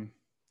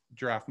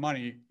Giraffe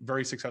Money,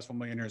 very successful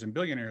millionaires and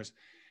billionaires,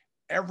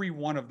 every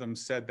one of them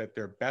said that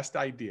their best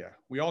idea,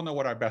 we all know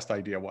what our best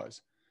idea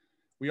was.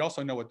 We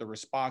also know what the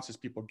responses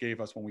people gave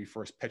us when we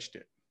first pitched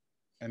it.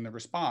 And the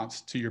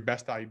response to your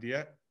best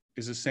idea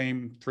is the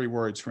same 3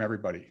 words from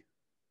everybody.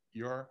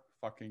 You're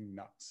fucking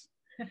nuts.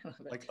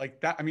 like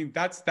that. I mean,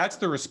 that's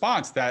the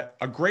response, that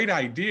a great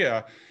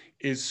idea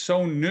is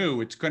so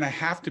new. It's going to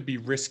have to be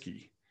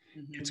risky.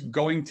 Mm-hmm. It's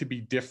going to be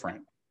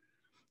different.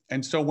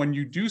 And so when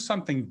you do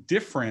something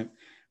different,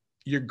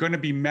 you're going to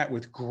be met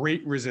with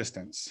great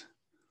resistance,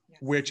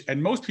 yes.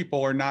 And most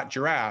people are not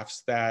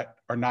giraffes that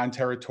are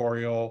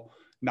non-territorial,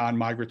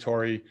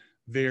 non-migratory.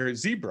 They're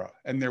zebra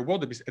and they're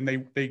wildebeest, and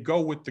they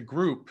go with the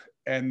group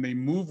and they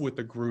move with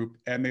the group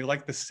and they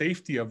like the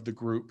safety of the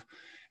group.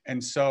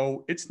 And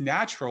so it's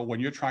natural when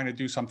you're trying to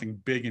do something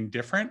big and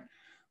different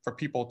for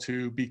people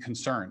to be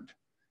concerned.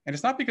 And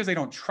it's not because they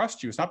don't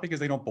trust you. It's not because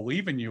they don't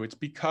believe in you. It's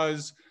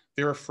because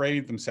they're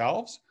afraid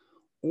themselves,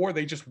 or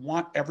they just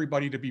want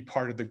everybody to be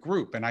part of the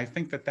group. And I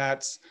think that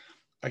that's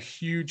a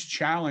huge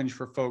challenge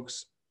for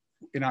folks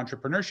in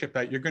entrepreneurship,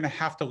 that you're going to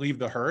have to leave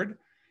the herd.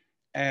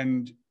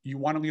 And you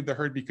want to leave the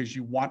herd because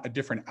you want a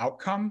different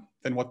outcome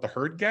than what the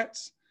herd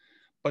gets.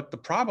 But the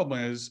problem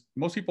is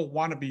most people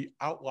want to be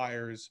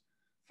outliers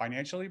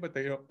financially, but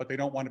they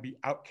don't want to be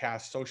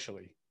outcast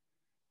socially.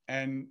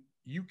 And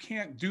you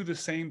can't do the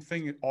same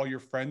thing that all your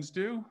friends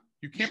do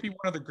You can't be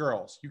one of the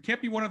girls. You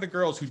can't be one of the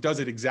girls who does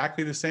it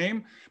exactly the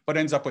same, but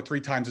ends up with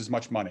 3 times as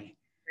much money.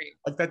 Right.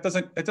 Like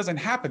that doesn't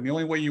happen. The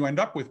only way you end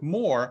up with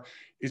more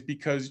is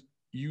because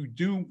you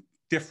do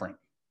different,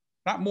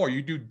 not more,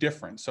 you do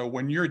different. So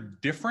when you're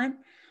different,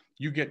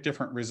 you get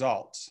different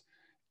results.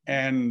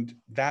 And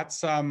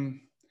that's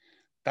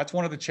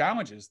one of the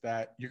challenges,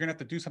 that you're going to have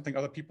to do something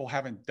other people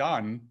haven't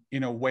done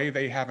in a way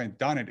they haven't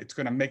done it. It's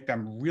going to make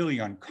them really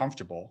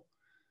uncomfortable.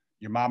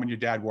 Your mom and your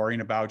dad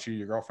worrying about you,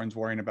 your girlfriend's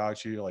worrying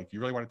about you. Like, you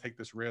really want to take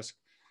this risk?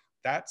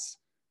 That's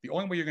the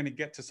only way you're going to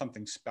get to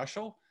something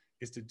special,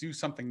 is to do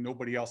something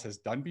nobody else has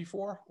done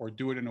before, or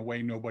do it in a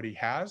way nobody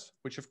has,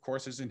 which of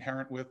course is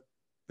inherent with,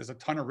 there's a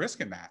ton of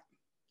risk in that.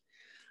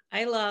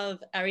 I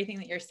love everything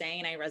that you're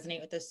saying. I resonate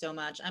with this so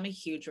much. I'm a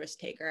huge risk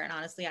taker. And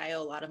honestly, I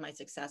owe a lot of my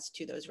success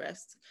to those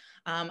risks.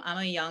 I'm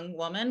a young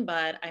woman,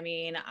 but I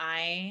mean,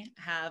 I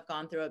have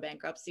gone through a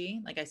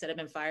bankruptcy. Like I said, I've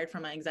been fired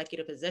from my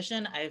executive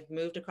position. I've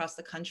moved across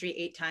the country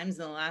 8 times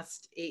in the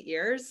last 8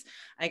 years.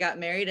 I got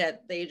married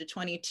at the age of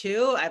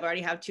 22. I've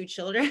already have 2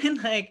 children.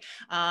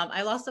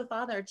 I lost a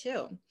father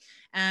too.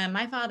 And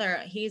my father,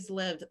 he's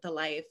lived the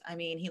life. I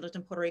mean, he lived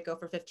in Puerto Rico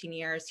for 15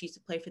 years. He used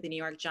to play for the New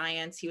York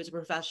Giants. He was a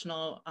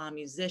professional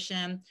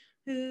musician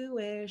who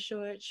wears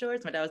short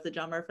shorts. My dad was the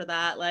drummer for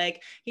that.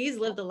 Like, he's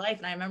lived the life.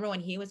 And I remember when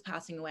he was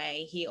passing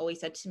away, he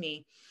always said to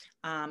me,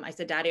 I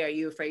said, Daddy, are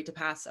you afraid to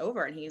pass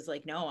over? And he's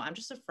like, no, I'm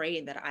just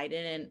afraid that I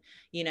didn't,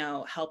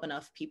 help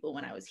enough people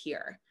when I was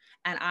here.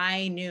 And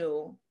I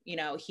knew,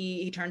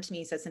 he turned to me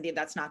and said, Cynthia,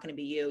 that's not going to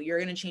be you. You're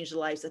going to change the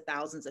lives of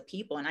thousands of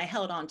people. And I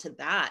held on to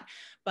that.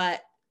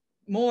 But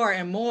more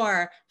and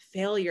more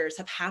failures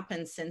have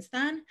happened since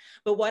then.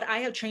 But what I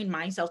have trained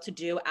myself to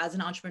do as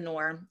an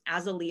entrepreneur,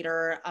 as a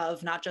leader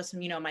of not just,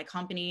 my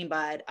company,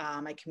 but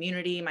my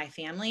community, my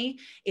family,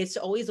 is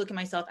to always look at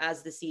myself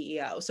as the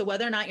CEO. So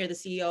whether or not you're the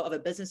CEO of a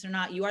business or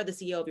not, you are the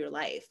CEO of your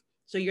life.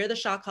 So you're the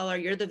shot caller,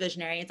 you're the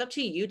visionary. It's up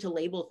to you to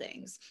label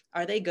things.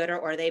 Are they good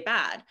or are they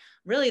bad?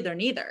 Really, they're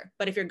neither.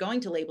 But if you're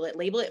going to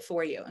label it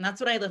for you. And that's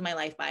what I live my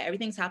life by.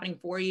 Everything's happening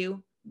for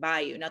you,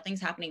 by you.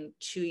 Nothing's happening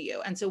to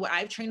you. And so what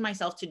I've trained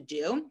myself to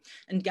do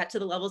and get to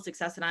the level of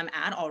success that I'm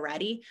at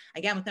already,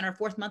 again, within our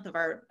 4th month of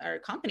our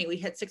company, we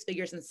hit 6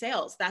 figures in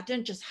sales. That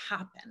didn't just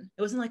happen.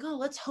 It wasn't like, oh,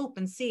 let's hope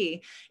and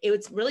see. It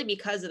was really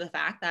because of the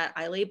fact that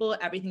I label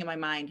everything in my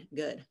mind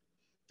good.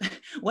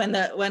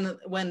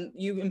 when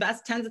you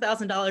invest tens of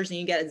thousands of dollars and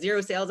you get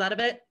 0 sales out of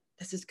it,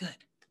 this is good.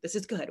 This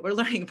is good. We're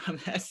learning from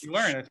this. You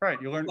learn, that's right.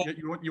 You learn,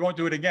 you won't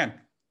do it again.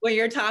 When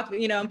your top,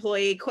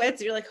 employee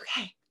quits, you're like,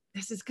 okay,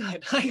 this is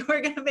good. Like,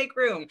 we're going to make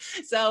room.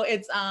 So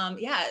it's,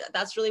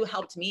 that's really what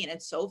helped me. And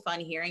it's so fun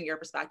hearing your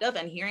perspective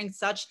and hearing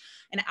such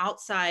an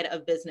outside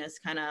of business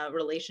kind of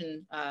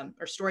relation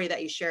or story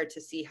that you shared,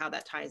 to see how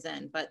that ties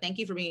in. But thank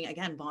you for being,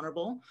 again,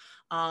 vulnerable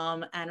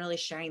and really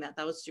sharing that.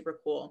 That was super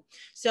cool.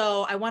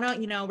 So I want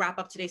to, wrap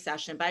up today's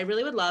session, but I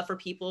really would love for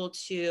people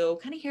to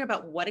kind of hear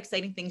about what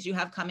exciting things you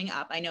have coming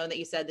up. I know that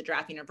you said the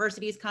Giraffe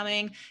University is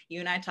coming. You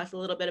and I talked a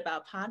little bit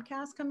about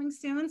podcasts coming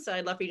soon. So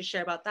I'd love for you to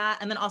share about that.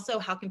 And then also,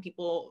 how can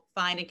people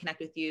find and connect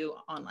with you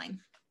online?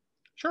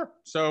 Sure.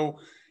 So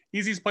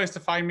easiest place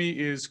to find me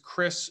is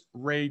Chris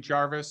Ray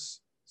Jarvis,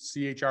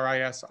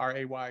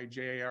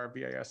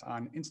 ChrisRayJarvis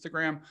on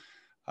Instagram.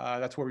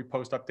 That's where we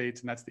post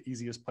updates, and that's the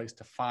easiest place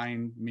to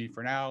find me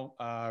for now.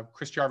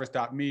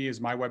 ChrisJarvis.me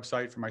is my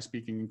website for my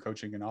speaking and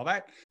coaching and all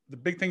that. The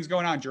big things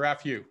going on,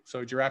 Giraffe U.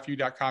 So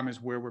GiraffeU.com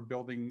is where we're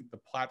building the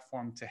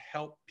platform to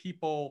help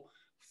people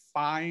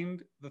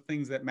find the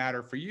things that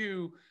matter for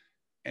you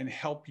and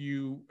help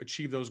you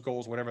achieve those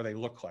goals, whatever they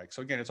look like.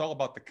 So again, it's all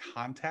about the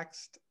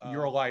context of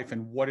your life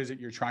and what is it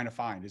you're trying to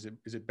find? Is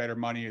it better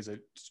money? Is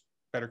it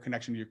better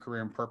connection to your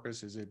career and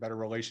purpose? Is it better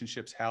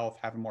relationships, health,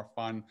 having more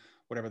fun,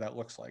 whatever that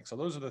looks like? So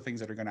those are the things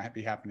that are going to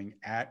be happening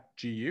at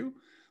GU,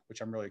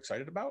 which I'm really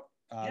excited about.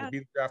 The Be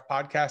the Giraffe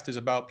podcast is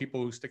about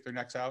people who stick their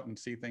necks out and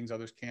see things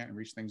others can't and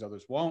reach things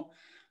others won't.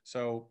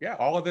 So yeah,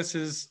 all this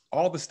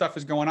stuff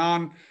is going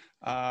on.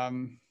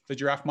 The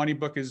Giraffe Money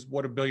book is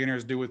what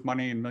billionaires do with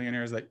money and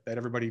millionaires that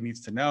everybody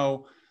needs to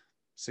know.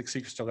 6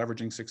 Secrets to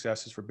Leveraging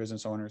Success is for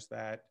business owners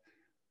that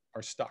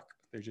are stuck.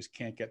 They just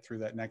can't get through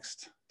that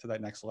next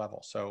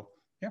level. So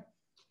yeah.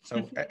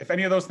 So if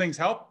any of those things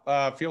help,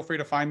 feel free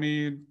to find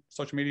me,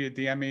 social media,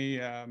 DM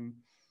me.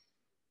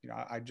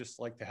 I just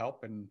like to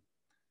help and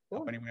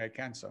help any way I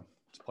can. So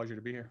it's a pleasure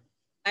to be here.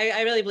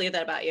 I really believe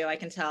that about you. I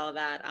can tell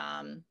that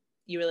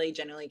you really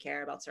genuinely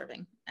care about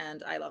serving.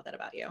 And I love that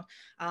about you.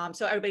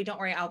 So everybody, don't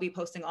worry. I'll be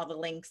posting all the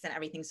links and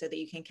everything so that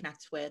you can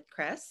connect with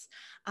Chris.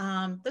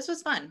 This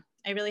was fun.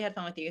 I really had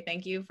fun with you.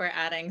 Thank you for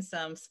adding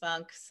some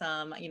spunk,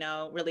 some,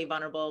 really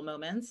vulnerable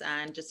moments,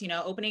 and just,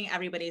 opening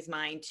everybody's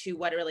mind to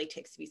what it really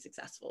takes to be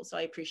successful. So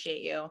I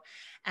appreciate you.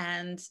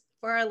 And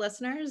for our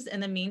listeners, in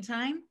the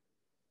meantime,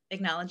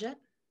 acknowledge it,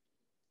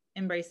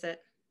 embrace it,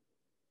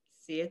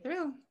 see it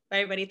through. Bye,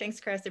 everybody.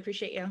 Thanks, Chris. I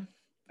appreciate you.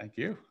 Thank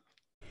you.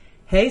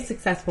 Hey,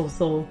 successful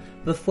soul.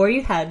 Before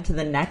you head to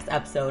the next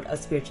episode of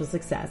Spiritual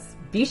Success,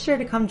 be sure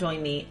to come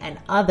join me and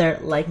other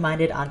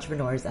like-minded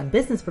entrepreneurs and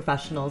business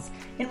professionals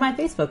in my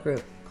Facebook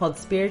group called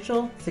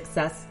Spiritual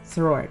Success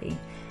Sorority.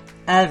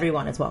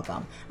 Everyone is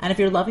welcome. And if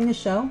you're loving the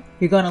show,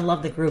 you're going to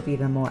love the group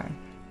even more.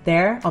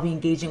 There, I'll be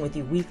engaging with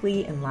you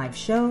weekly in live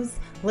shows,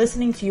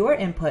 listening to your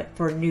input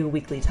for new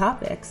weekly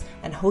topics,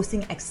 and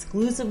hosting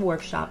exclusive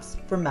workshops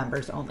for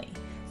members only.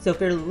 So if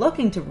you're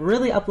looking to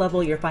really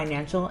uplevel your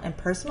financial and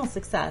personal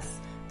success,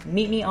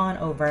 meet me on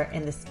over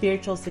in the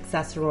Spiritual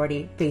Success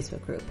Sorority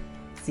Facebook group.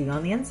 See you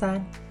on the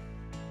inside.